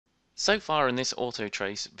So far in this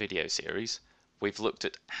Autotrace video series, we've looked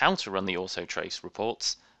at how to run the Autotrace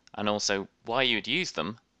reports and also why you'd use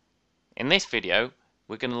them. In this video,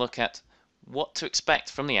 we're going to look at what to expect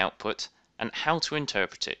from the output and how to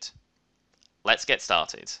interpret it. Let's get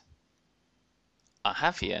started. I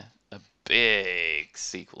have here a big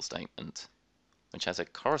SQL statement, which has a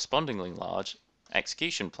correspondingly large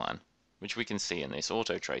execution plan, which we can see in this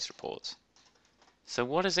Autotrace report. So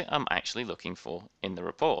what is it I'm actually looking for in the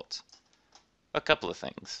report? A couple of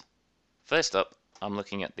things. First up, I'm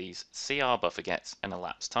looking at these CR buffer gets and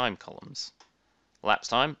elapsed time columns.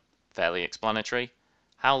 Elapsed time, fairly explanatory,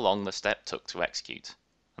 how long the step took to execute,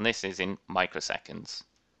 and this is in microseconds.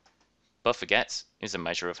 Buffer gets is a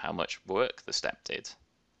measure of how much work the step did.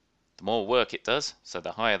 The more work it does, so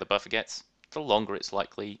the higher the buffer gets, the longer it's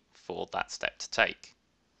likely for that step to take.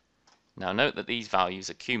 Now note that these values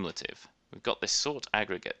are cumulative. We've got this sort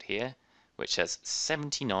aggregate here, which has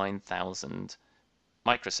 79,000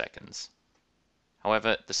 microseconds.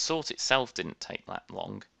 However, the sort itself didn't take that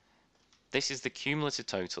long. This is the cumulative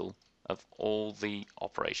total of all the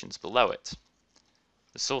operations below it.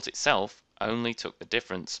 The sort itself only took the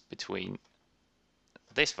difference between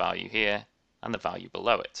this value here and the value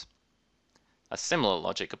below it. A similar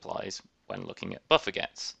logic applies when looking at buffer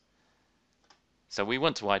gets. So we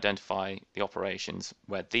want to identify the operations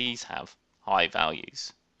where these have high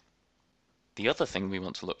values. The other thing we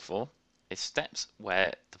want to look for is steps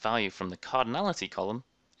where the value from the cardinality column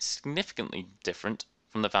is significantly different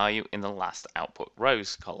from the value in the last output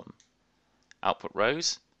rows column. Output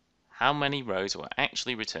rows, how many rows were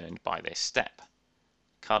actually returned by this step.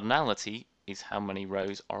 Cardinality is how many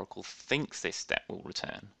rows Oracle thinks this step will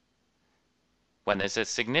return. When there's a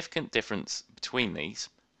significant difference between these,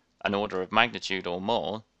 an order of magnitude or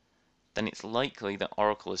more, then it's likely that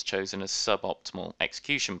Oracle has chosen a suboptimal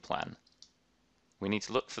execution plan. We need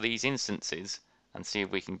to look for these instances and see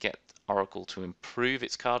if we can get Oracle to improve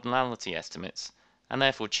its cardinality estimates and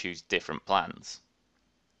therefore choose different plans.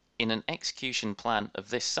 In an execution plan of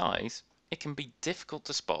this size, it can be difficult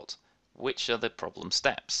to spot which are the problem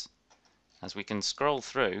steps. As we can scroll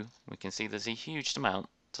through, we can see there's a huge amount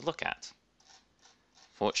to look at.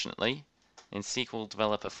 Fortunately, in SQL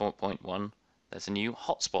Developer 4.1, there's a new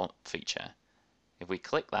HotSpot feature. If we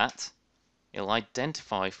click that, it'll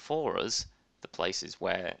identify for us the places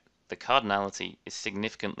where the cardinality is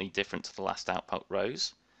significantly different to the last output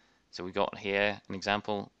rows. So we got here an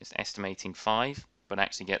example, it's estimating 5, but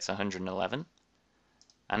actually gets 111.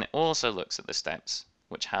 And it also looks at the steps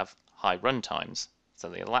which have high run times, so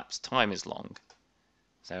the elapsed time is long.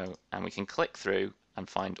 And we can click through and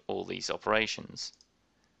find all these operations.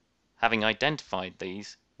 Having identified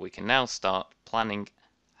these, we can now start planning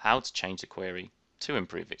how to change the query to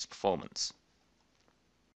improve its performance.